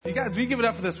Guys, will you give it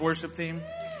up for this worship team?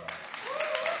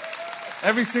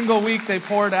 Every single week they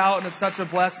pour it out, and it's such a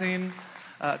blessing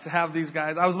to have these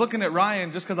guys. I was looking at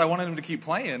Ryan just because I wanted him to keep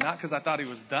playing, not because I thought he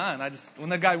was done. When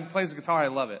that guy plays the guitar, I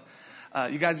love it.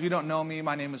 You guys, if you don't know me,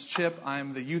 my name is Chip.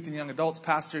 I'm the youth and young adults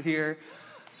pastor here.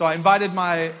 So I invited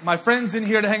my friends in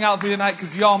here to hang out with me tonight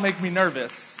because y'all make me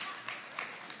nervous.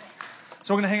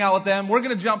 So we're going to hang out with them. We're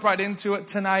going to jump right into it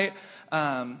tonight.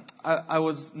 I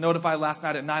was notified last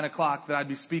night at 9 o'clock that I'd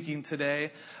be speaking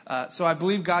today. So I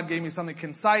believe God gave me something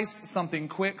concise, something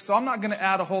quick. So I'm not going to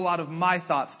add a whole lot of my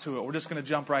thoughts to it. We're just going to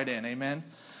jump right in. Amen.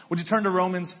 Would you turn to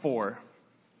Romans 4?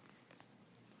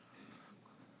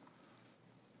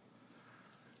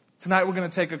 Tonight we're going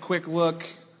to take a quick look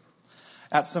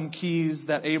at some keys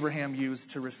that Abraham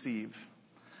used to receive.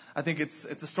 I think it's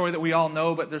a story that we all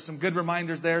know, but there's some good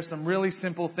reminders there, some really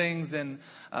simple things. And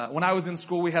when I was in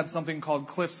school, we had something called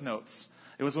Cliff's Notes.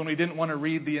 It was when we didn't want to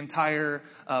read the entire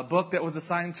book that was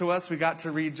assigned to us. We got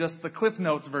to read just the Cliff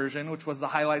Notes version, which was the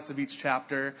highlights of each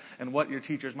chapter and what your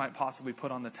teachers might possibly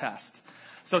put on the test.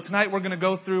 So tonight we're going to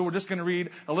go through, we're just going to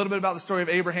read a little bit about the story of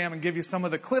Abraham and give you some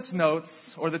of the Cliff's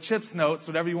Notes or the Chip's Notes,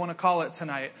 whatever you want to call it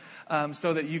tonight,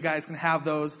 so that you guys can have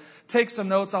those. Take some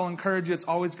notes. I'll encourage you. It's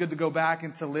always good to go back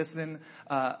and to listen.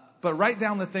 But write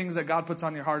down the things that God puts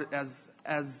on your heart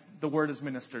as the word is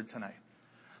ministered tonight.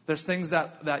 There's things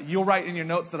that you'll write in your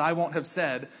notes that I won't have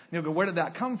said. And you'll go, where did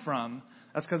that come from?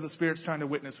 That's because the Spirit's trying to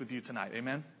witness with you tonight.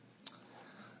 Amen?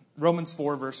 Romans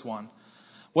 4, verse 1.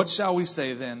 What shall we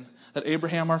say then that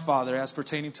Abraham our father, as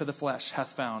pertaining to the flesh,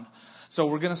 hath found? So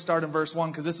we're going to start in verse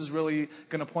 1 because this is really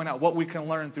going to point out what we can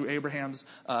learn through Abraham's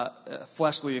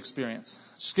fleshly experience.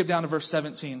 Skip down to verse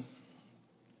 17.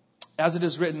 As it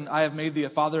is written, I have made thee a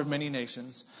father of many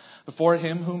nations, before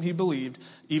him whom he believed,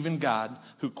 even God,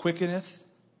 who quickeneth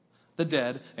the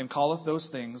dead, and calleth those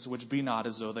things which be not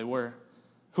as though they were.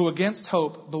 Who against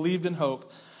hope believed in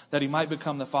hope, that he might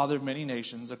become the father of many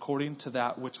nations, according to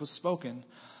that which was spoken,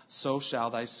 so shall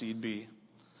thy seed be.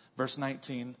 Verse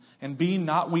 19, and being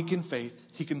not weak in faith,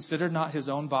 he considered not his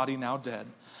own body now dead,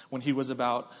 when he was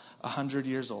about 100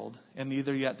 years old, and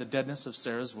neither yet the deadness of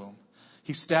Sarah's womb.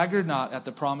 He staggered not at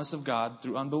the promise of God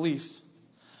through unbelief,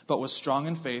 but was strong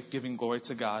in faith, giving glory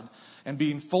to God, and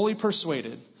being fully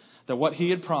persuaded that what he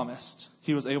had promised,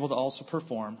 he was able to also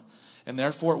perform, and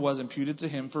therefore it was imputed to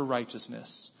him for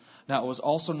righteousness. Now it was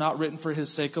also not written for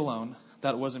his sake alone,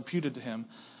 that it was imputed to him,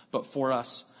 but for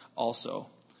us also.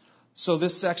 So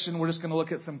this section, we're just going to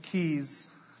look at some keys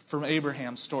from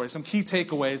Abraham's story, some key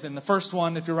takeaways. And the first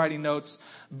one, if you're writing notes,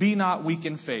 be not weak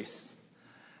in faith.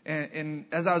 And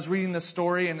as I was reading this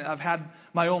story, and I've had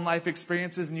my own life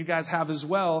experiences, and you guys have as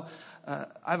well, I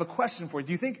have a question for you.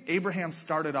 Do you think Abraham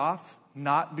started off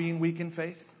not being weak in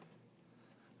faith?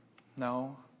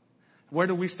 No. Where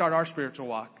do we start our spiritual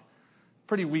walk?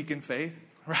 Pretty weak in faith,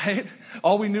 right?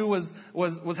 All we knew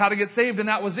was how to get saved, and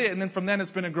that was it. And then from then,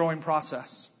 it's been a growing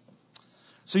process.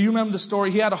 So you remember the story.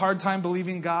 He had a hard time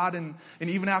believing God, and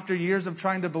even after years of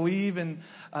trying to believe, and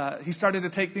he started to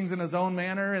take things in his own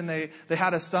manner, and they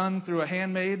had a son through a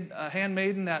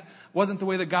handmaiden that wasn't the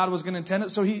way that God was going to intend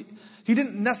it. So he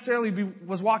didn't necessarily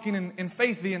was walking in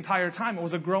faith the entire time. It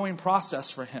was a growing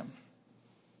process for him.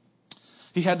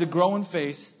 He had to grow in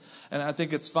faith, and I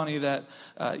think it's funny that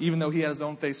even though he had his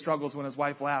own faith struggles, when his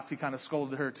wife laughed, he kind of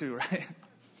scolded her too, right?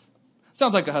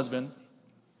 Sounds like a husband.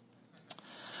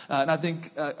 And I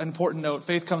think an important note,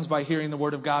 faith comes by hearing the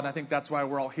word of God. And I think that's why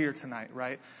we're all here tonight,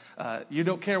 right? You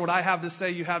don't care what I have to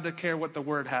say. You have to care what the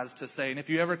word has to say. And if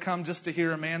you ever come just to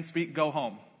hear a man speak, go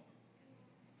home.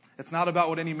 It's not about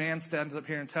what any man stands up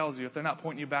here and tells you. If they're not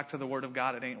pointing you back to the word of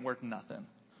God, it ain't worth nothing.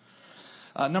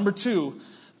 Number 2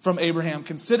 from Abraham,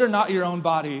 consider not your own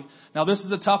body. Now, this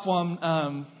is a tough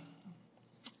one.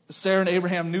 Sarah and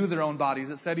Abraham knew their own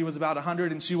bodies. It said he was about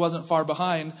 100 and she wasn't far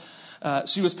behind.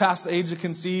 She was past the age to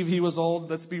conceive. He was old.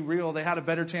 Let's be real. They had a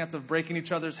better chance of breaking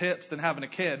each other's hips than having a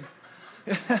kid.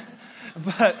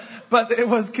 But it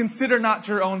was consider not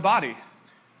your own body,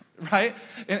 right?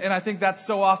 And I think that's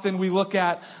so often we look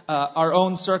at our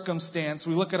own circumstance.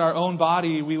 We look at our own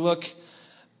body. We look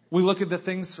at the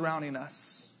things surrounding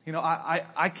us. You know,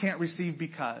 I can't receive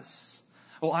because.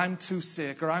 Well, I'm too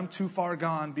sick, or I'm too far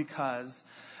gone because.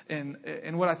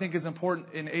 And what I think is important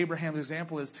in Abraham's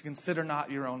example is to consider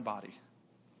not your own body.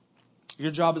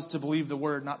 Your job is to believe the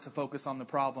word, not to focus on the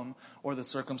problem or the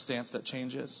circumstance that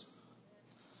changes.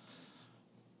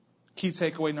 Key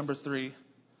takeaway number 3.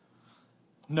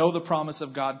 Know the promise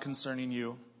of God concerning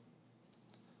you.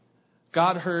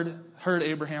 God heard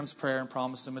Abraham's prayer and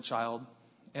promised him a child,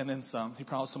 and then some. He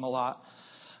promised him a lot.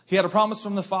 He had a promise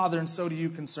from the Father, and so do you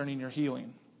concerning your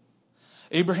healing.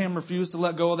 Abraham refused to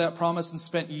let go of that promise and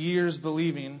spent years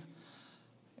believing.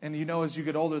 And as you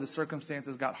get older, the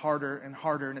circumstances got harder and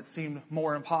harder, and it seemed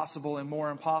more impossible and more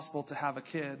impossible to have a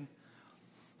kid.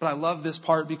 But I love this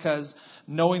part because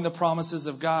knowing the promises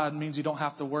of God means you don't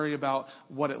have to worry about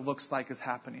what it looks like is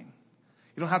happening.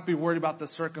 You don't have to be worried about the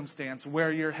circumstance,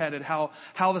 where you're headed, how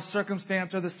the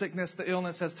circumstance or the sickness, the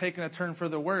illness has taken a turn for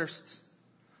the worst.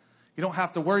 You don't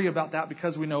have to worry about that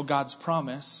because we know God's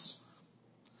promise.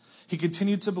 He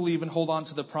continued to believe and hold on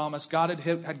to the promise. God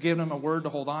had given him a word to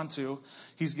hold on to.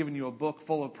 He's given you a book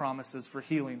full of promises for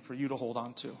healing for you to hold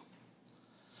on to.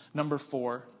 Number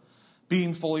 4,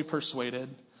 being fully persuaded.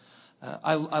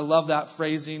 I love that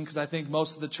phrasing because I think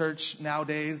most of the church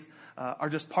nowadays are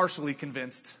just partially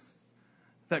convinced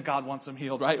that God wants them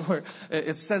healed, right? Where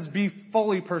it says be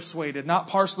fully persuaded, not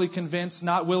partially convinced,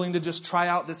 not willing to just try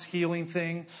out this healing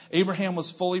thing. Abraham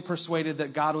was fully persuaded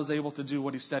that God was able to do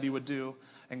what he said he would do.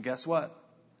 And guess what?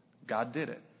 God did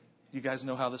it. You guys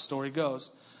know how the story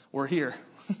goes. We're here.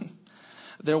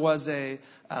 There was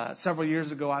several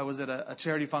years ago, I was at a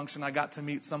charity function. I got to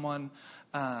meet someone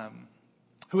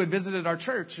who had visited our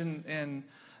church. And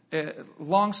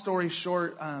long story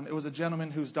short, it was a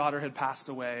gentleman whose daughter had passed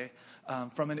away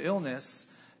from an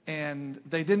illness. And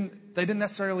they didn't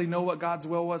necessarily know what God's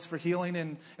will was for healing.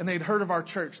 And they'd heard of our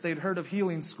church. They'd heard of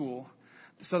Healing School.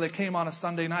 So they came on a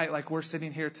Sunday night like we're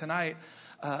sitting here tonight.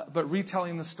 But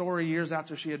retelling the story years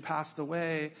after she had passed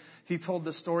away, he told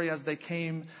the story as they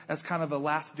came as kind of a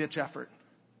last-ditch effort.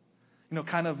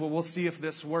 We'll see if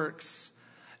this works.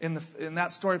 And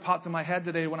that story popped in my head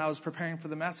today when I was preparing for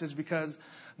the message because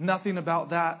nothing about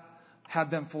that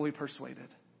had them fully persuaded.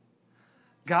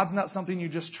 God's not something you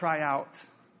just try out.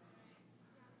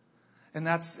 And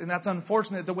that's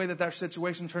unfortunate the way that their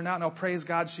situation turned out. Now, praise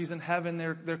God, she's in heaven.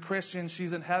 They're Christians.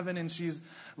 She's in heaven and she's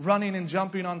running and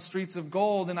jumping on streets of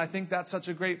gold. And I think that's such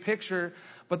a great picture.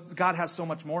 But God has so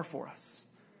much more for us.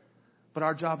 But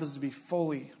our job is to be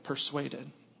fully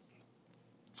persuaded.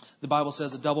 The Bible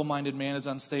says a double-minded man is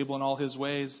unstable in all his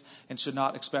ways and should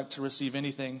not expect to receive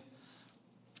anything.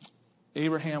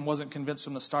 Abraham wasn't convinced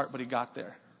from the start, but he got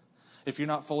there. If you're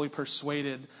not fully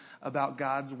persuaded about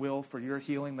God's will for your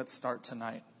healing, let's start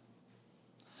tonight.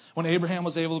 When Abraham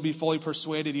was able to be fully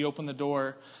persuaded, he opened the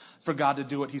door for God to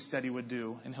do what he said he would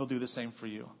do, and he'll do the same for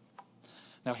you.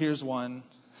 Now here's one.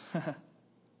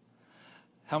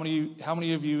 How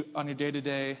many of you on your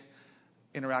day-to-day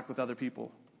interact with other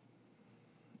people?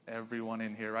 Everyone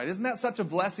in here, right? Isn't that such a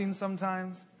blessing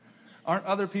sometimes? Aren't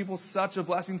other people such a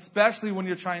blessing, especially when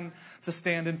you're trying to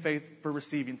stand in faith for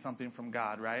receiving something from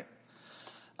God, right?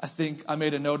 I think I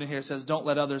made a note in here. It says, don't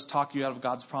let others talk you out of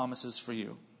God's promises for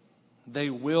you.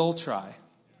 They will try.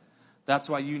 That's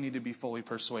why you need to be fully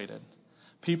persuaded.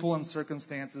 People and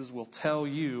circumstances will tell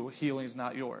you healing is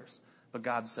not yours, but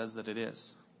God says that it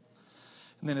is.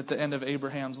 And then at the end of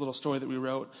Abraham's little story that we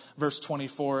wrote, verse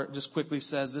 24 just quickly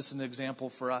says this is an example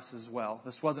for us as well.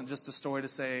 This wasn't just a story to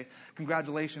say,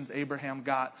 congratulations, Abraham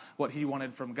got what he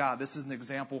wanted from God. This is an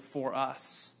example for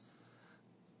us.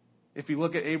 If you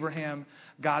look at Abraham,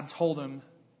 God told him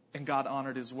and God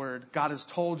honored his word. God has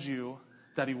told you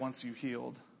that he wants you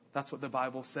healed. That's what the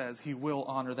Bible says. He will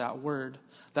honor that word.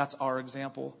 That's our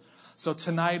example. So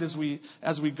tonight as we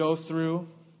go through,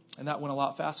 and that went a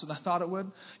lot faster than I thought it would.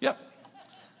 Yep.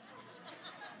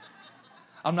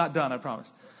 I'm not done, I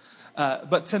promise.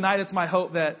 But tonight it's my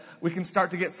hope that we can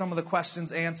start to get some of the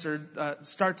questions answered.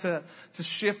 Start to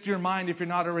shift your mind, if you're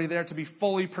not already there, to be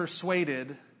fully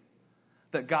persuaded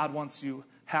that God wants you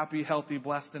happy, healthy,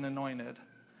 blessed, and anointed.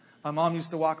 My mom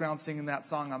used to walk around singing that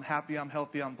song, I'm happy, I'm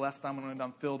healthy, I'm blessed, I'm anointed,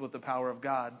 I'm filled with the power of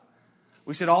God.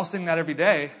 We should all sing that every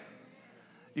day.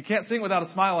 You can't sing without a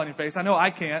smile on your face. I know I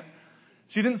can't.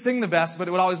 She didn't sing the best, but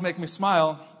it would always make me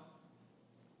smile.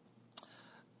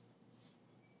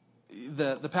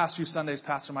 The past few Sundays,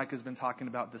 Pastor Mike has been talking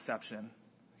about deception.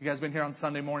 You guys been here on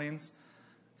Sunday mornings?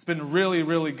 It's been really,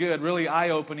 really good, really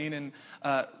eye-opening, and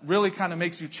really kind of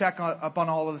makes you check up on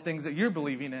all of the things that you're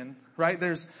believing in, right?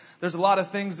 There's a lot of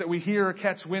things that we hear or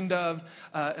catch wind of,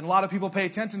 and a lot of people pay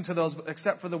attention to those,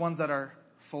 except for the ones that are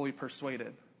fully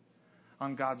persuaded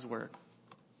on God's word.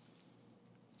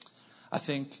 I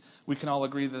think we can all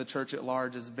agree that the church at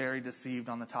large is very deceived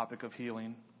on the topic of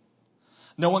healing.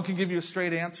 No one can give you a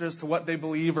straight answer as to what they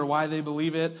believe or why they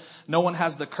believe it. No one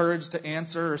has the courage to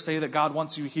answer or say that God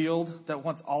wants you healed, that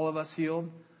wants all of us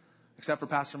healed, except for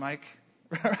Pastor Mike,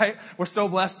 right? We're so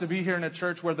blessed to be here in a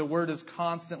church where the word is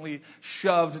constantly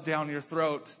shoved down your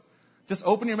throat. Just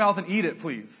open your mouth and eat it,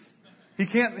 please.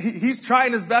 He's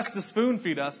trying his best to spoon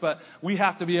feed us, but we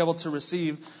have to be able to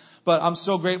receive. But I'm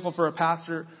so grateful for a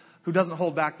pastor who doesn't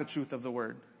hold back the truth of the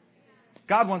word.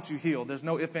 God wants you healed. There's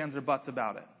no ifs, ands, or buts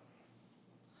about it.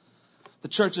 The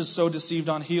church is so deceived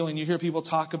on healing. You hear people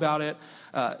talk about it,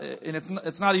 and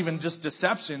it's not even just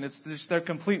deception. It's just they're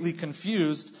completely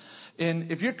confused.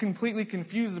 And if you're completely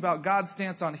confused about God's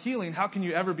stance on healing, how can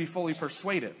you ever be fully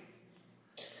persuaded?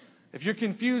 If you're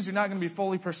confused, you're not going to be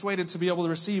fully persuaded to be able to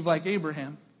receive like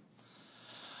Abraham.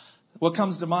 What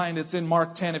comes to mind, it's in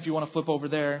Mark 10, if you want to flip over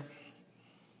there.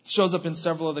 It shows up in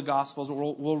several of the Gospels.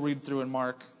 We'll read through in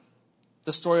Mark.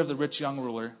 The story of the rich young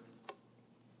ruler.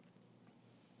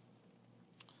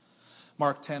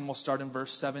 Mark 10, we'll start in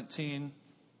verse 17.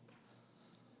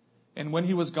 And when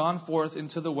he was gone forth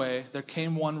into the way, there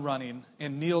came one running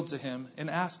and kneeled to him and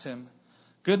asked him,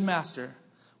 Good master,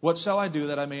 what shall I do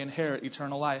that I may inherit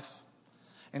eternal life?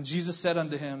 And Jesus said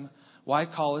unto him, Why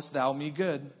callest thou me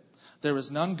good? There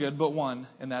is none good but one,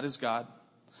 and that is God.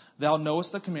 Thou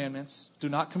knowest the commandments. Do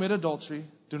not commit adultery.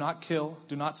 Do not kill.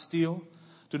 Do not steal.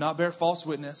 Do not bear false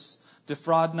witness.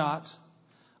 Defraud not.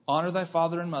 Honor thy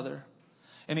father and mother.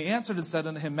 And he answered and said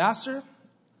unto him, Master,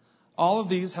 all of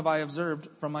these have I observed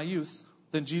from my youth.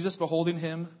 Then Jesus, beholding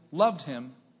him, loved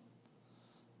him.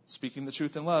 Speaking the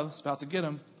truth in love, it's about to get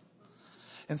him.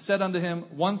 And said unto him,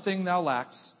 One thing thou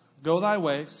lackest. Go thy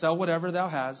way, sell whatever thou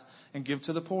hast, and give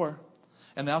to the poor.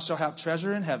 And thou shalt have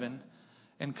treasure in heaven.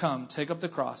 And come, take up the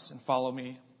cross, and follow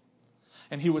me.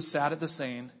 And he was sad at the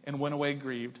saying, and went away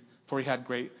grieved, for he had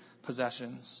great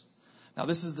possessions. Now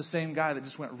this is the same guy that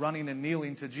just went running and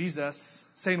kneeling to Jesus,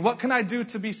 saying, What can I do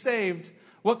to be saved?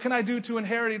 What can I do to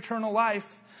inherit eternal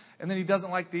life? And then he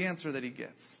doesn't like the answer that he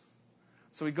gets.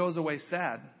 So he goes away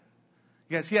sad.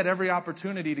 You guys, he had every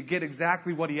opportunity to get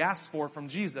exactly what he asked for from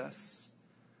Jesus.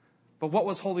 But what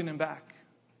was holding him back?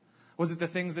 Was it the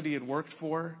things that he had worked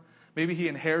for? Maybe he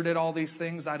inherited all these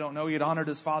things. I don't know. He had honored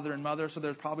his father and mother, so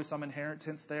there's probably some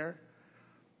inheritance there.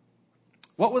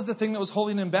 What was the thing that was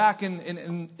holding him back?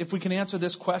 And if we can answer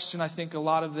this question, I think a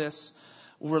lot of this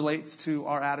relates to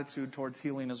our attitude towards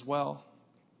healing as well.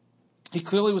 He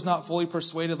clearly was not fully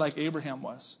persuaded like Abraham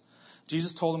was.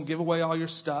 Jesus told him, Give away all your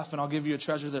stuff and I'll give you a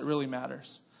treasure that really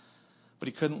matters. But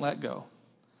he couldn't let go.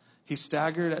 He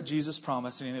staggered at Jesus'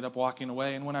 promise and he ended up walking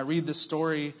away. And when I read this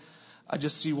story, I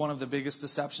just see one of the biggest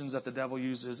deceptions that the devil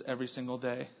uses every single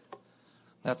day.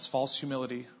 That's false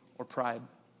humility or pride.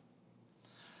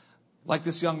 Like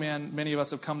this young man, many of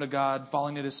us have come to God,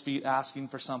 falling at his feet, asking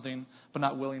for something, but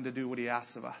not willing to do what he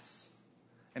asks of us.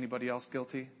 Anybody else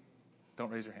guilty?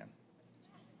 Don't raise your hand.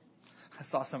 I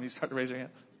saw some of you start to raise your hand.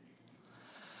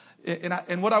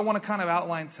 And what I want to kind of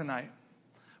outline tonight,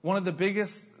 one of the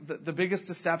biggest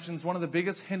deceptions, one of the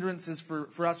biggest hindrances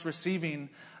for us receiving,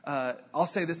 I'll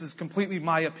say this is completely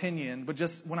my opinion, but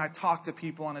just when I talk to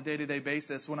people on a day-to-day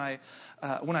basis, when I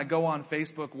go on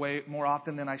Facebook way more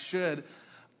often than I should,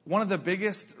 one of the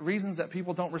biggest reasons that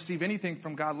people don't receive anything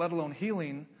from God, let alone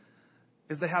healing,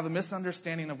 is they have a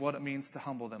misunderstanding of what it means to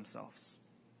humble themselves.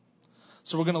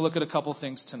 So we're going to look at a couple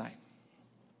things tonight.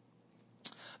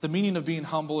 The meaning of being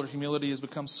humble or humility has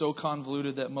become so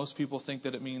convoluted that most people think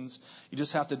that it means you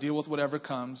just have to deal with whatever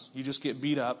comes. You just get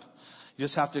beat up. You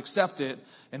just have to accept it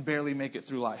and barely make it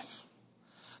through life.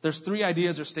 There's 3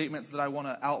 ideas or statements that I want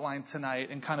to outline tonight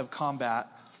and kind of combat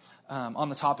on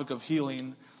the topic of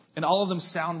healing. And all of them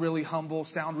sound really humble,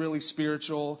 sound really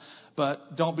spiritual,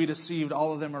 but don't be deceived.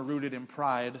 All of them are rooted in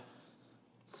pride.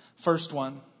 First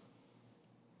one,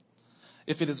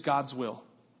 if it is God's will.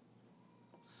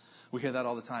 We hear that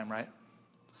all the time, right?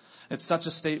 It's such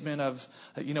a statement of,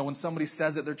 when somebody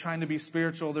says it, they're trying to be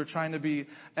spiritual. They're trying to be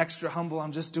extra humble.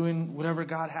 I'm just doing whatever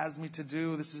God has me to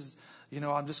do. This is,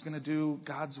 I'm just going to do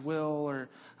God's will, or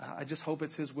I just hope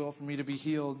it's His will for me to be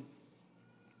healed.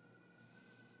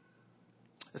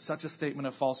 It's such a statement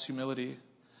of false humility.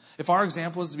 If our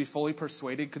example is to be fully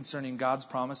persuaded concerning God's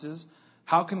promises,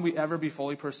 how can we ever be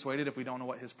fully persuaded if we don't know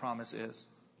what His promise is?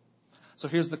 So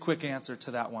here's the quick answer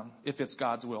to that one, if it's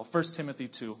God's will. 1 Timothy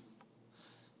 2.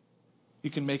 You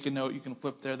can make a note. You can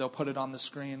flip there. They'll put it on the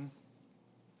screen.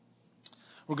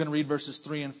 We're going to read verses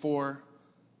 3 and 4.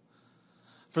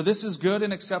 For this is good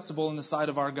and acceptable in the sight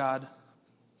of our God,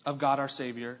 our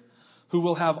Savior, who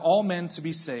will have all men to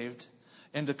be saved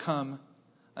and to come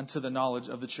unto the knowledge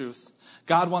of the truth.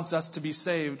 God wants us to be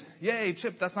saved. Yay,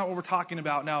 Chip, that's not what we're talking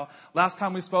about. Now, last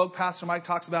time we spoke, Pastor Mike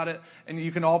talks about it, and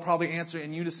you can all probably answer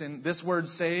in unison. This word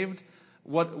saved,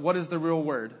 what is the real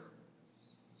word?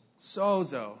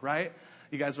 Sozo, right?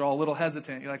 You guys are all a little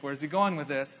hesitant. You're like, where's he going with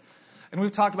this? And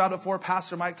we've talked about it before.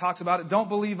 Pastor Mike talks about it. Don't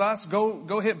believe us.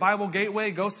 Go hit Bible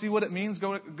Gateway. Go see what it means.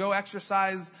 Go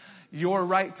exercise your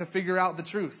right to figure out the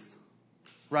truth,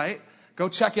 right? Go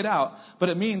check it out. But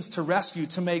it means to rescue,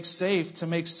 to make safe, to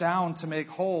make sound, to make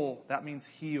whole. That means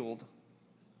healed.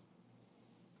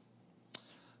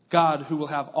 God who will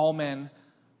have all men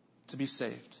to be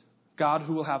saved. God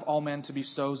who will have all men to be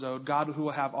sozoed. God who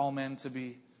will have all men to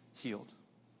be healed.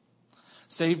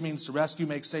 Save means to rescue,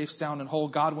 make safe, sound, and whole.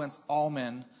 God wants all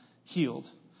men healed.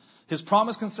 His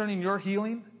promise concerning your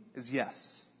healing is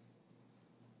yes.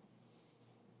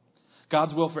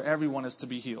 God's will for everyone is to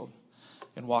be healed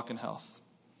and walk in health.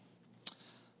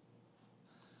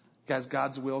 Guys,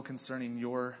 God's will concerning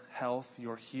your health,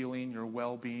 your healing, your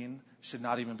well-being should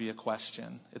not even be a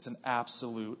question. It's an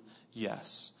absolute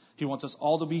yes. He wants us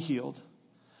all to be healed.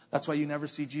 That's why you never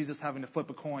see Jesus having to flip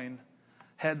a coin.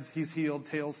 Heads, he's healed.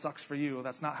 Tails, sucks for you.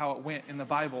 That's not how it went in the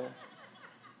Bible.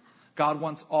 God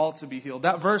wants all to be healed.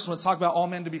 That verse, when it's talking about all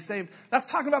men to be saved, that's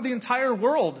talking about the entire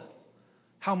world.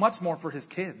 How much more for his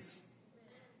kids?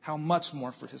 How much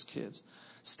more for his kids?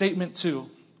 Statement 2.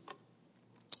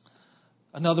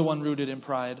 Another one rooted in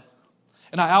pride.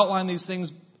 And I outline these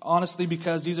things honestly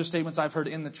because these are statements I've heard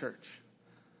in the church.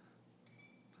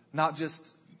 Not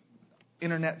just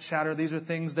internet chatter. These are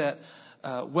things that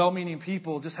well-meaning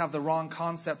people just have the wrong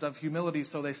concept of humility,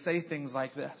 so they say things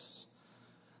like this.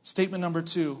 Statement number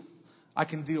 2, I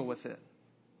can deal with it.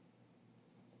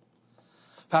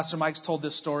 Pastor Mike's told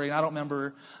this story, and I don't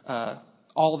remember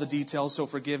all of the details, so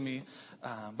forgive me.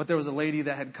 But there was a lady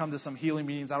that had come to some healing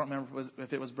meetings. I don't remember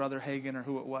if it was Brother Hagin or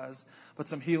who it was. But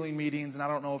some healing meetings, and I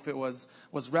don't know if it was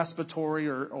respiratory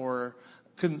or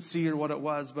couldn't see or what it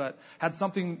was, but had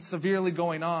something severely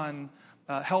going on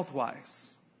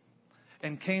health-wise.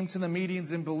 And came to the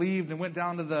meetings and believed and went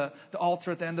down to the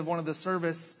altar at the end of one of the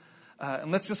service.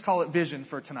 And let's just call it vision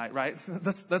for tonight, right?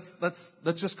 Let's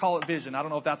just call it vision. I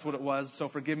don't know if that's what it was, so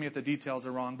forgive me if the details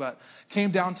are wrong. But came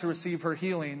down to receive her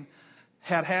healing,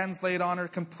 had hands laid on her,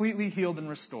 completely healed and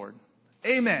restored.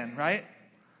 Amen, right?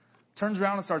 Turns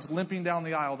around and starts limping down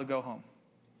the aisle to go home.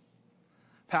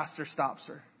 Pastor stops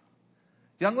her.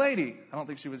 Young lady. I don't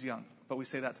think she was young, but we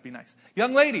say that to be nice.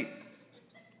 Young lady.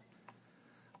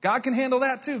 God can handle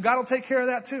that too. God will take care of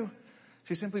that too.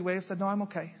 She simply waved, said, no, I'm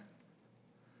okay.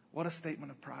 What a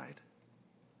statement of pride.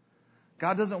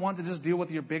 God doesn't want to just deal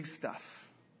with your big stuff.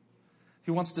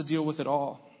 He wants to deal with it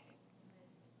all.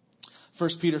 1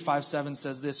 Peter 5:7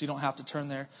 says this. You don't have to turn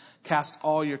there. Cast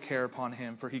all your care upon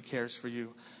him, for he cares for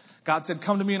you. God said,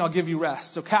 come to me and I'll give you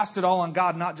rest. So cast it all on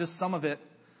God, not just some of it.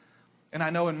 And I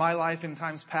know in my life in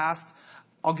times past,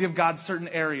 I'll give God certain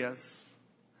areas.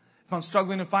 If I'm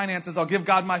struggling in finances, I'll give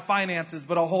God my finances,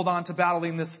 but I'll hold on to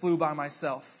battling this flu by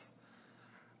myself.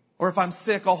 Or if I'm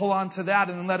sick, I'll hold on to that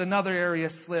and then let another area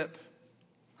slip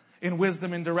in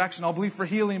wisdom and direction. I'll believe for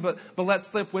healing, but let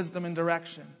slip wisdom and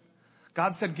direction.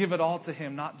 God said give it all to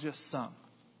him, not just some.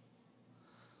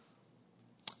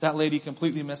 That lady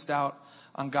completely missed out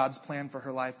on God's plan for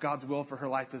her life. God's will for her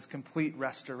life is complete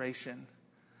restoration.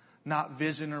 Not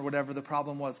vision or whatever the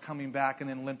problem was coming back and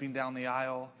then limping down the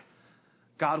aisle.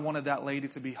 God wanted that lady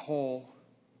to be whole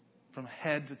from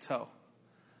head to toe,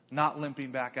 not limping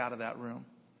back out of that room.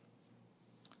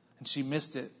 And she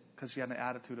missed it because she had an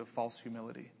attitude of false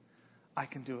humility. I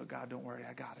can do it, God. Don't worry.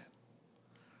 I got it.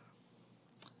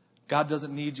 God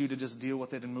doesn't need you to just deal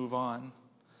with it and move on.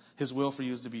 His will for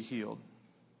you is to be healed.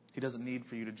 He doesn't need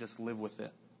for you to just live with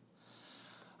it.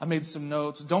 I made some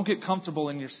notes. Don't get comfortable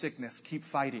in your sickness. Keep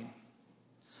fighting.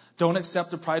 Don't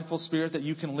accept a prideful spirit that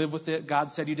you can live with it.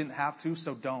 God said you didn't have to,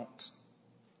 so don't.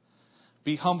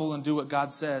 Be humble and do what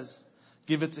God says.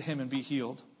 Give it to him and be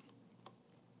healed.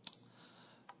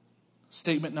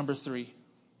 Statement number 3.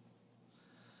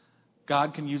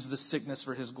 God can use the sickness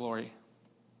for his glory.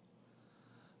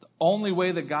 The only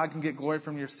way that God can get glory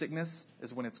from your sickness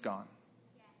is when it's gone.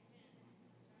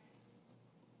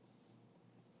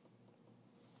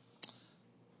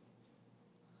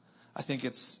 I think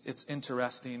it's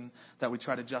interesting that we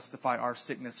try to justify our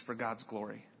sickness for God's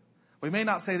glory. We may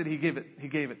not say that he gave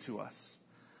it to us,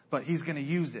 but he's going to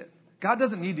use it. God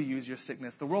doesn't need to use your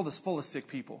sickness. The world is full of sick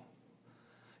people.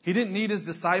 He didn't need his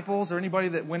disciples or anybody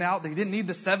that went out. He didn't need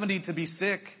the 70 to be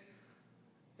sick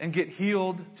and get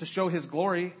healed to show his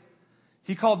glory.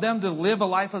 He called them to live a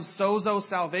life of sozo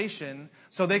salvation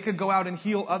so they could go out and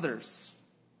heal others.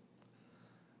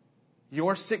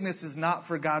 Your sickness is not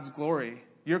for God's glory.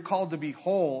 You're called to be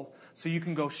whole so you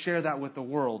can go share that with the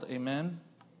world. Amen?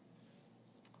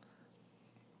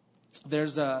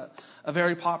 There's a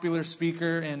very popular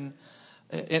speaker, and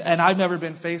I've never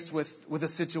been faced with a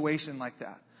situation like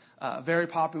that. A very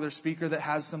popular speaker that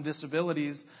has some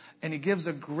disabilities, and he gives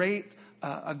a great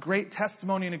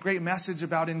testimony and a great message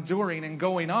about enduring and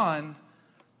going on.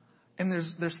 And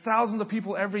there's thousands of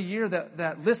people every year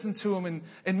that listen to him,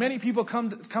 and many people come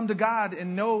to God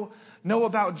and know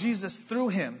about Jesus through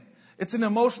him. It's an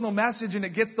emotional message, and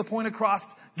it gets the point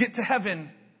across, get to heaven.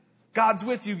 God's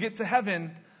with you, get to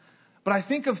heaven. But I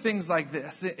think of things like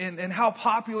this and how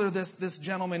popular this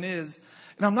gentleman is.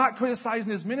 And I'm not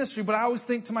criticizing his ministry, but I always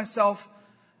think to myself,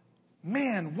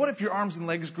 man, what if your arms and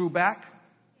legs grew back?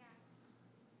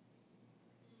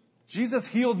 Jesus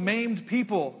healed maimed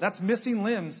people. That's missing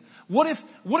limbs. What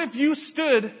if you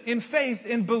stood in faith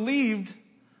and believed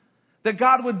that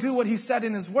God would do what he said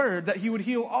in his word, that he would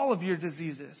heal all of your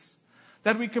diseases,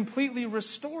 that we completely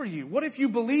restore you? What if you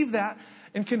believed that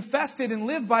and confessed it and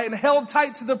lived by it and held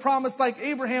tight to the promise like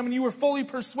Abraham, and you were fully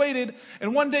persuaded,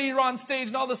 and one day you're on stage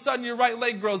and all of a sudden your right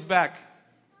leg grows back?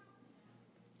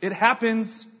 It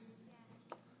happens.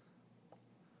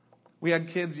 We had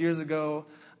kids years ago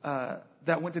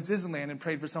that went to Disneyland and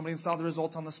prayed for somebody and saw the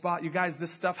results on the spot. You guys,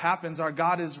 this stuff happens. Our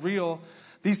God is real.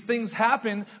 These things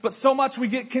happen, but so much we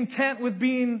get content with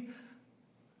being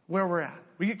where we're at.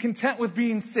 We get content with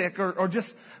being sick or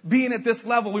just being at this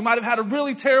level. We might have had a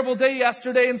really terrible day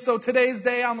yesterday, and so today's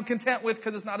day I'm content with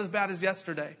because it's not as bad as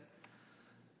yesterday.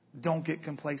 Don't get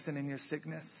complacent in your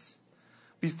sickness.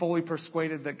 Be fully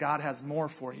persuaded that God has more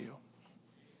for you.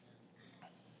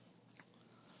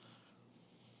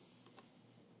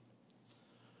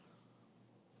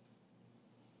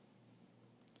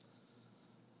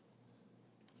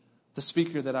 The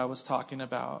speaker that I was talking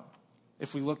about,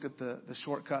 if we looked at the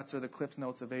shortcuts or the cliff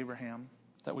notes of Abraham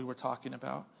that we were talking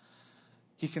about,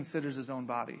 he considers his own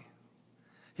body.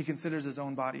 He considers his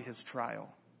own body his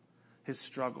trial, his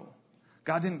struggle.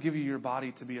 God didn't give you your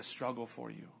body to be a struggle for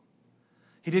you.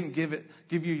 He didn't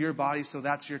give you your body so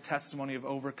that's your testimony of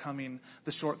overcoming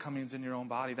the shortcomings in your own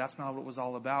body. That's not what it was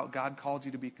all about. God called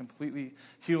you to be completely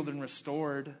healed and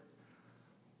restored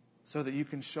so that you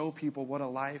can show people what a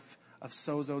life of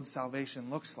sozoed salvation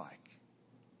looks like.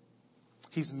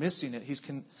 He's missing it.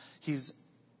 He's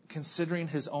considering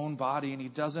his own body, and he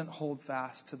doesn't hold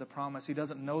fast to the promise. He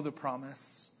doesn't know the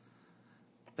promise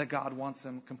that God wants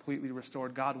him completely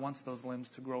restored. God wants those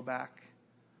limbs to grow back.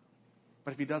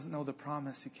 But if he doesn't know the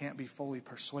promise, he can't be fully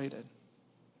persuaded.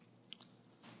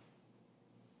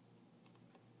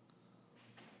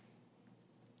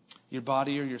 Your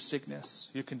body or your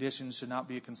sickness, your condition should not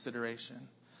be a consideration.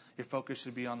 Your focus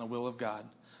should be on the will of God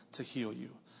to heal you,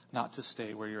 not to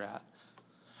stay where you're at.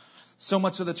 So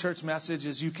much of the church message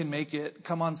is you can make it.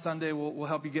 Come on Sunday, we'll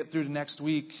help you get through to next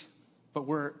week. But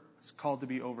we're called to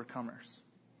be overcomers.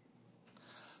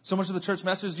 So much of the church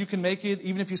message is you can make it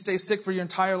even if you stay sick for your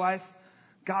entire life.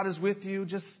 God is with you.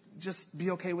 Just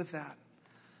be okay with that.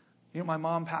 You know, my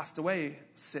mom passed away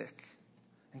sick,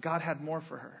 and God had more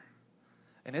for her.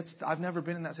 And I've never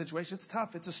been in that situation. It's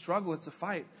tough. It's a struggle. It's a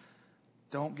fight.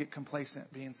 Don't get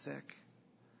complacent being sick.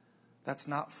 That's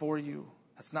not for you.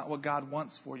 That's not what God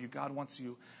wants for you. God wants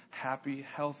you happy,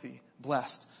 healthy,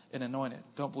 blessed, and anointed.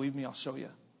 Don't believe me? I'll show you.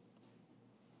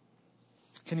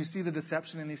 Can you see the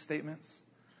deception in these statements?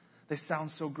 They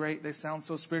sound so great. They sound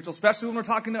so spiritual, especially when we're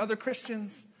talking to other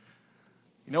Christians.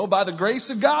 You know, by the grace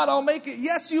of God, I'll make it.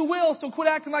 Yes, you will. So quit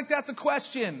acting like that's a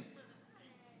question.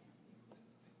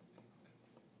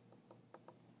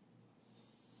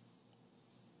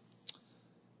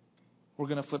 We're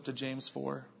going to flip to James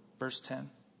 4, verse 10.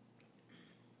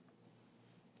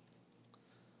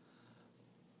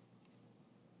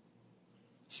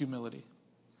 Humility.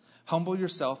 Humble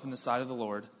yourself in the sight of the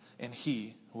Lord, and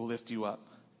he will lift you up.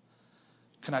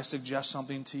 Can I suggest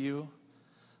something to you?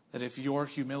 That if your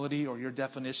humility or your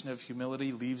definition of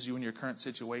humility leaves you in your current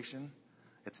situation,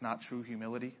 it's not true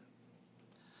humility.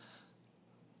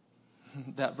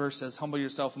 That verse says, humble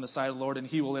yourself in the sight of the Lord and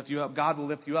he will lift you up. God will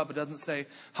lift you up. It doesn't say,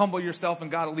 humble yourself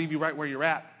and God will leave you right where you're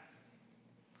at.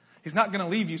 He's not going to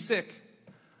leave you sick.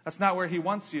 That's not where he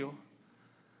wants you.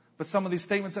 But some of these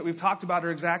statements that we've talked about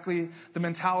are exactly the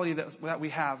mentality that we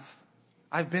have.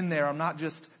 I've been there. I'm not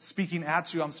just speaking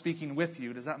at you. I'm speaking with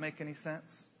you. Does that make any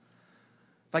sense?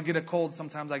 If I get a cold,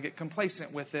 sometimes I get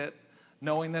complacent with it,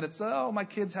 knowing that it's, my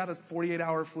kids had a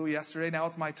 48-hour flu yesterday. Now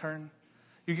it's my turn.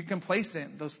 You get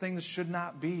complacent. Those things should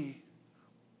not be.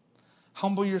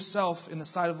 Humble yourself in the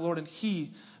sight of the Lord and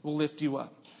he will lift you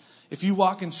up. If you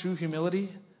walk in true humility,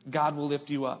 God will lift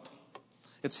you up.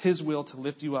 It's his will to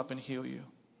lift you up and heal you.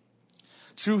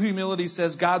 True humility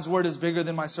says God's word is bigger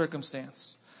than my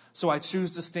circumstance. So I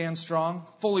choose to stand strong,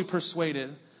 fully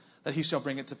persuaded that he shall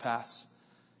bring it to pass.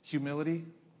 Humility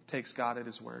takes God at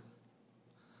his word.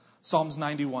 Psalms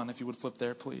 91, if you would flip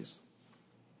there, please.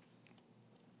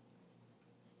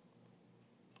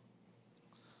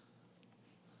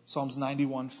 Psalms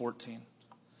 91:14.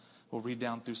 We'll read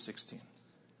down through 16.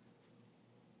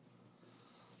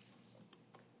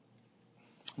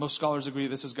 Most scholars agree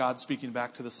this is God speaking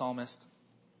back to the psalmist.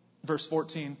 Verse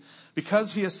 14,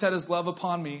 because he has set his love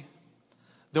upon me,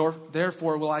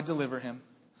 Therefore will I deliver him.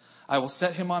 I will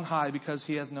set him on high because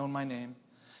he has known my name.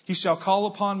 He shall call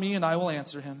upon me and I will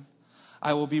answer him.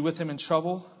 I will be with him in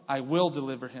trouble. I will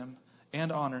deliver him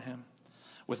and honor him.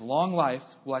 With long life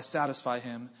will I satisfy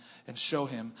him and show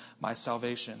him my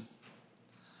salvation.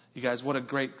 You guys, what a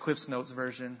great Cliff's Notes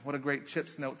version. What a great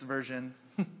Chip's Notes version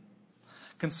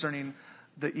concerning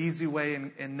the easy way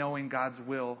in knowing God's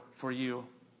will for you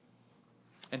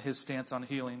and his stance on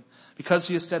healing. Because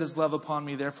he has set his love upon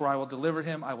me, therefore I will deliver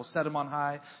him. I will set him on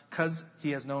high, because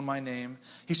he has known my name.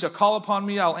 He shall call upon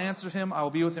me, I will answer him. I will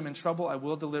be with him in trouble. I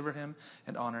will deliver him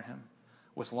and honor him.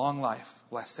 With long life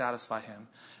will I satisfy him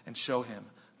and show him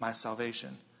my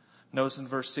salvation. Notice in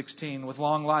verse 16, with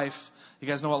long life, you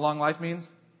guys know what long life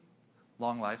means?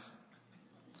 Long life.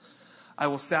 I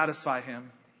will satisfy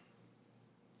him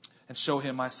and show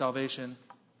him my salvation.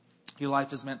 Your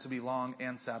life is meant to be long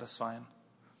and satisfying.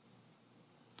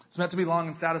 It's meant to be long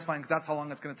and satisfying because that's how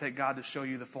long it's going to take God to show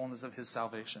you the fullness of his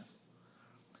salvation.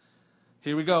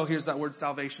 Here we go. Here's that word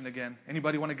salvation again.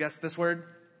 Anybody want to guess this word?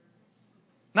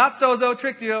 Not sozo,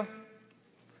 tricked you.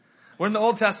 We're in the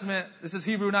Old Testament. This is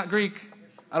Hebrew, not Greek.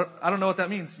 I don't know what that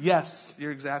means. Yes,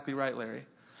 you're exactly right, Larry.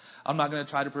 I'm not going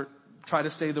to try to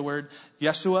say the word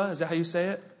Yeshua. Is that how you say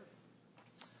it?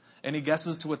 Any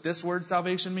guesses to what this word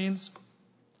salvation means?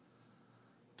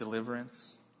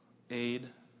 Deliverance, aid,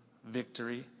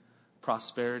 victory,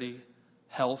 prosperity,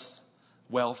 health,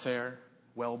 welfare,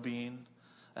 well-being,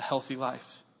 a healthy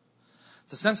life.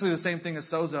 It's essentially the same thing as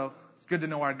sozo. It's good to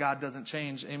know our God doesn't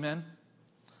change. Amen?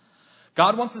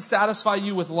 God wants to satisfy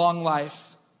you with long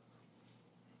life.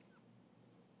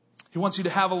 He wants you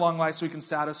to have a long life so he can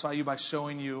satisfy you by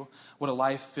showing you what a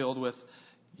life filled with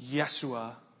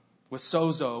Yeshua, with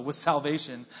sozo, with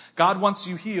salvation. God wants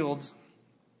you healed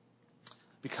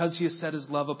because he has set his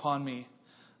love upon me.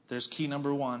 There's key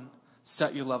number 1.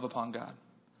 Set your love upon God.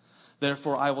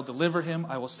 Therefore I will deliver him.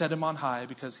 I will set him on high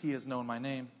because he has known my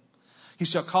name. He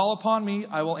shall call upon me.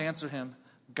 I will answer him.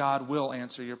 God will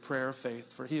answer your prayer of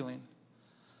faith for healing.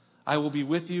 I will be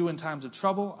with you in times of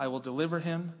trouble. I will deliver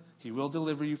him. He will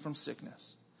deliver you from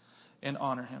sickness and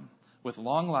honor him. With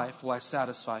long life will I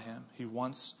satisfy him. He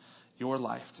wants your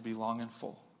life to be long and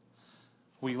full.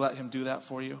 Will you let him do that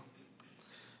for you?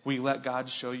 Will you let God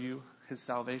show you his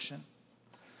salvation?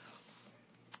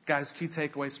 Guys, key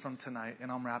takeaways from tonight,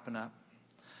 and I'm wrapping up.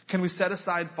 Can we set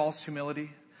aside false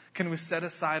humility? Can we set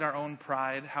aside our own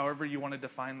pride, however you want to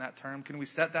define that term? Can we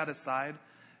set that aside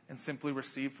and simply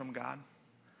receive from God?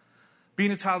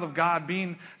 Being a child of God,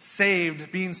 being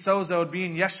saved, being sozoed,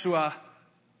 being Yeshua,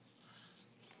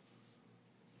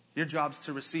 your job's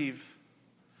to receive.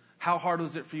 How hard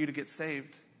was it for you to get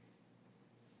saved?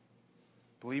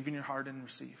 Believe in your heart and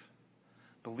receive.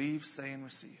 Believe, say, and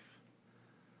receive.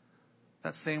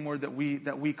 That same word that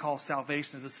we call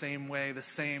salvation is the same way, the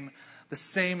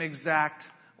same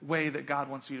exact way that God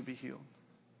wants you to be healed.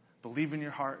 Believe in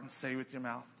your heart and say with your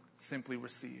mouth, simply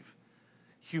receive.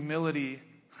 Humility,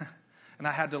 and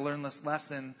I had to learn this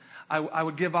lesson. I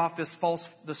would give off this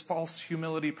false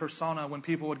humility persona. When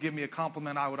people would give me a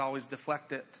compliment, I would always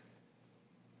deflect it.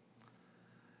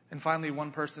 And finally,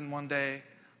 one person one day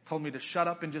told me to shut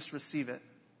up and just receive it.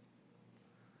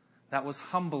 That was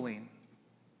humbling.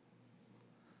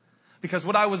 Because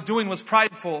what I was doing was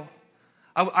prideful.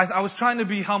 I was trying to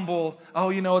be humble.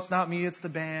 Oh, it's not me, it's the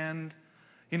band.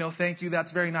 Thank you,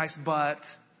 that's very nice,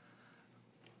 but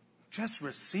just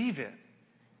receive it.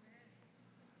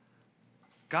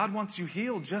 God wants you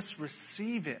healed. Just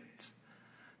receive it.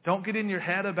 Don't get in your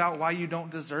head about why you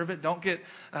don't deserve it. Don't get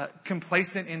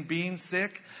complacent in being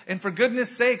sick. And for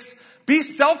goodness sakes, be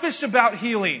selfish about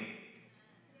healing.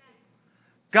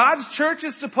 God's church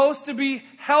is supposed to be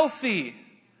healthy.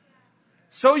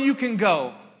 So you can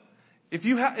go. If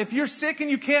you're sick and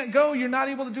you can't go, you're not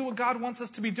able to do what God wants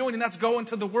us to be doing, and that's go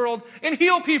into the world and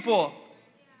heal people.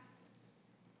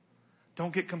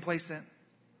 Don't get complacent.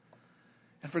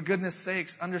 And for goodness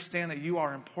sakes, understand that you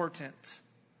are important.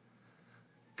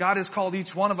 God has called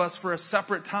each one of us for a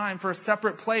separate time, for a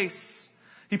separate place.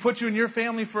 He put you in your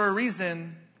family for a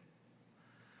reason.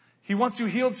 He wants you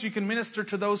healed so you can minister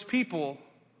to those people.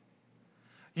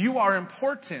 You are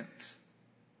important.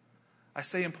 I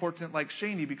say important like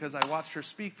Shani because I watched her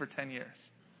speak for 10 years.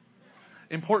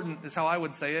 Important is how I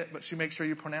would say it, but she makes sure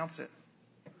you pronounce it.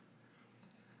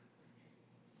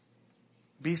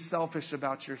 Be selfish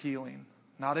about your healing.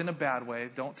 Not in a bad way.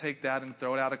 Don't take that and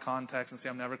throw it out of context and say,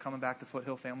 I'm never coming back to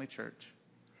Foothill Family Church.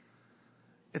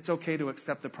 It's okay to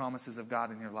accept the promises of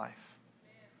God in your life.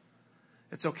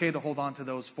 It's okay to hold on to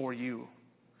those for you.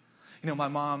 My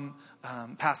mom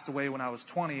passed away when I was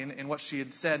 20, and what she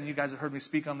had said, and you guys have heard me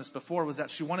speak on this before, was that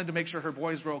she wanted to make sure her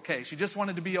boys were okay. She just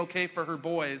wanted to be okay for her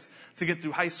boys to get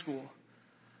through high school.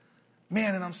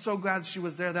 Man, and I'm so glad she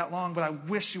was there that long, but I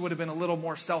wish she would have been a little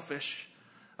more selfish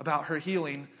about her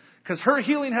healing, because her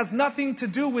healing has nothing to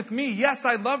do with me. Yes,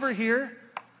 I love her here,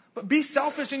 but be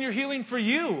selfish in your healing for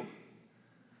you.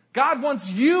 God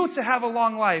wants you to have a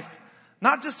long life,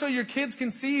 not just so your kids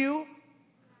can see you.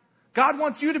 God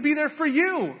wants you to be there for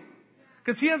you,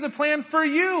 because He has a plan for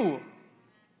you.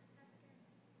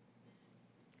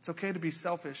 It's okay to be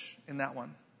selfish in that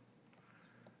one.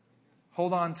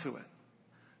 Hold on to it.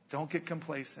 Don't get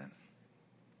complacent.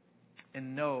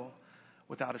 And know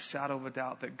without a shadow of a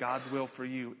doubt that God's will for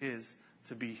you is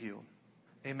to be healed.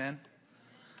 Amen.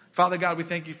 Father God, we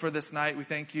thank you for this night. We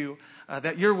thank you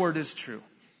that your word is true.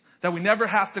 That we never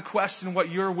have to question what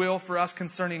your will for us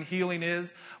concerning healing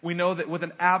is. We know that with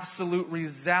an absolute,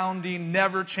 resounding,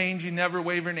 never changing, never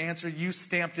wavering answer, you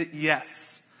stamped it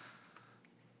yes.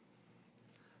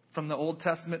 From the Old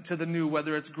Testament to the New,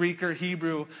 whether it's Greek or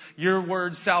Hebrew, your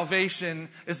word salvation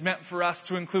is meant for us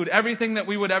to include everything that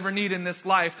we would ever need in this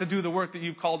life to do the work that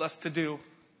you've called us to do.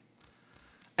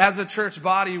 As a church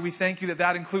body, we thank you that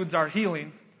that includes our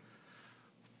healing.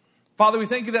 Father, we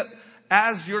thank you that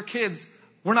as your kids,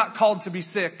 we're not called to be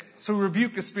sick, so we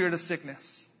rebuke the spirit of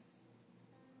sickness.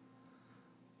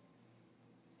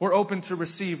 We're open to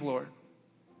receive, Lord.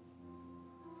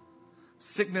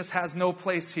 Sickness has no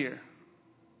place here.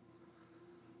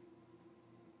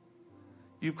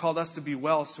 You've called us to be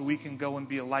well so we can go and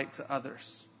be a light to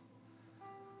others.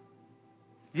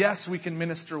 Yes, we can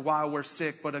minister while we're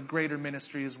sick, but a greater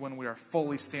ministry is when we are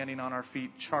fully standing on our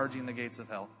feet, charging the gates of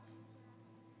hell.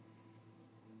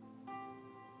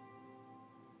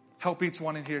 Help each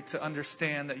one in here to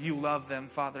understand that you love them,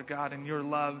 Father God, and your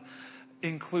love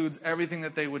includes everything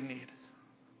that they would need.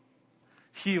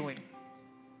 Healing,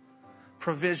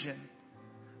 provision,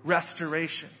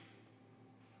 restoration.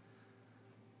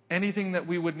 Anything that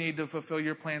we would need to fulfill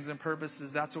your plans and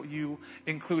purposes, that's what you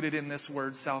included in this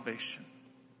word, salvation.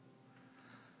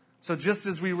 So just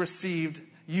as we received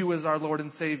you as our Lord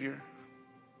and Savior,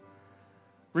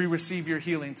 we receive your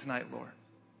healing tonight, Lord.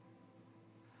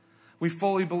 We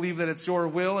fully believe that it's your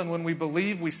will, and when we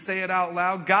believe, we say it out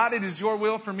loud. God, it is your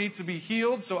will for me to be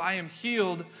healed, so I am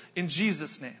healed in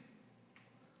Jesus' name.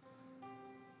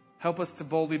 Help us to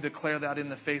boldly declare that in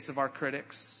the face of our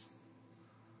critics.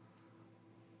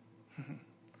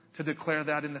 To declare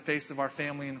that in the face of our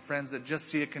family and friends that just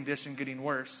see a condition getting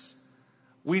worse.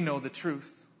 We know the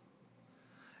truth.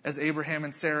 As Abraham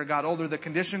and Sarah got older, the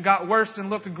condition got worse and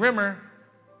looked grimmer.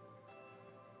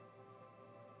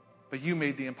 But you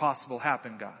made the impossible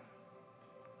happen, God.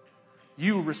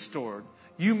 You restored.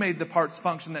 You made the parts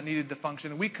function that needed to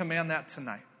function. And we command that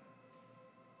tonight.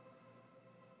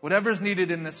 Whatever's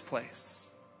needed in this place.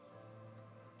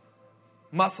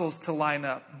 Muscles to line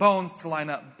up, bones to line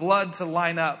up, blood to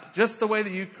line up, just the way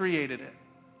that you created it.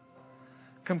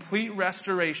 Complete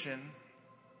restoration,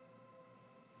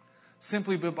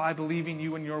 simply by believing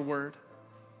you and your word.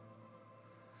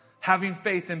 Having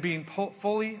faith and being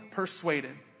fully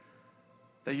persuaded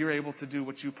that you're able to do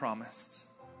what you promised.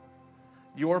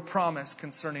 Your promise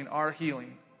concerning our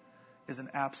healing is an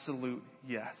absolute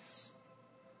yes.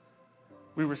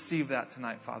 We receive that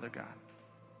tonight, Father God.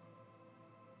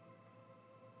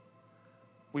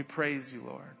 We praise you,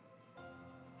 Lord.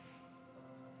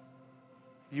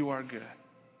 You are good.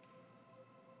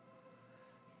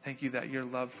 Thank you that your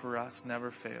love for us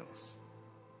never fails.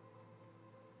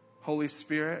 Holy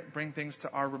Spirit, bring things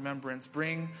to our remembrance.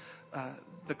 Bring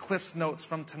the Cliff's Notes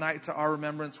from tonight to our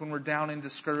remembrance when we're down and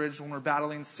discouraged, when we're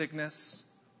battling sickness,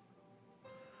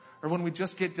 or when we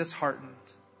just get disheartened.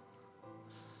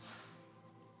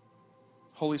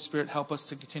 Holy Spirit, help us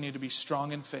to continue to be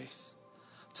strong in faith.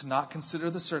 To not consider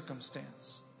the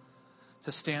circumstance,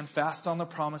 to stand fast on the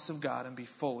promise of God and be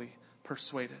fully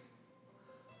persuaded.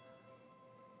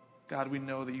 God, we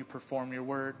know that you perform your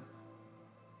word.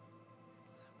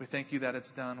 We thank you that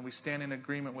it's done. We stand in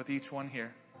agreement with each one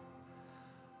here.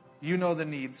 You know the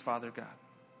needs, Father God.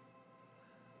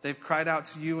 They've cried out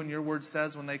to you, and your word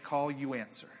says when they call, you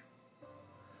answer.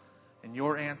 And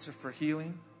your answer for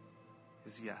healing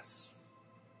is yes.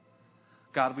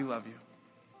 God, we love you.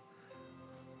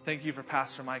 Thank you for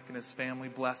Pastor Mike and his family.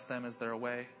 Bless them as they're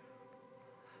away.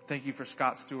 Thank you for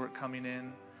Scott Stewart coming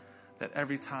in, that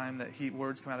every time that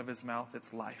words come out of his mouth,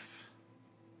 it's life.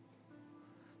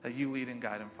 That you lead and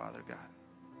guide him, Father God.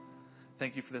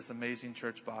 Thank you for this amazing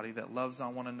church body that loves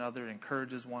on one another,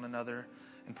 encourages one another,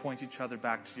 and points each other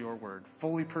back to your word,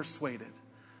 fully persuaded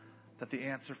that the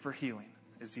answer for healing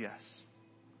is yes.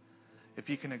 If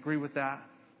you can agree with that,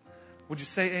 would you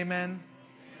say amen?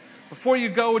 Before you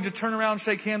go, would you turn around,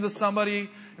 shake hands with somebody,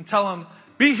 and tell them,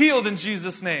 be healed in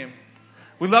Jesus' name.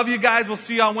 We love you guys. We'll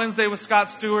see you on Wednesday with Scott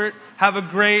Stewart. Have a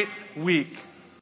great week.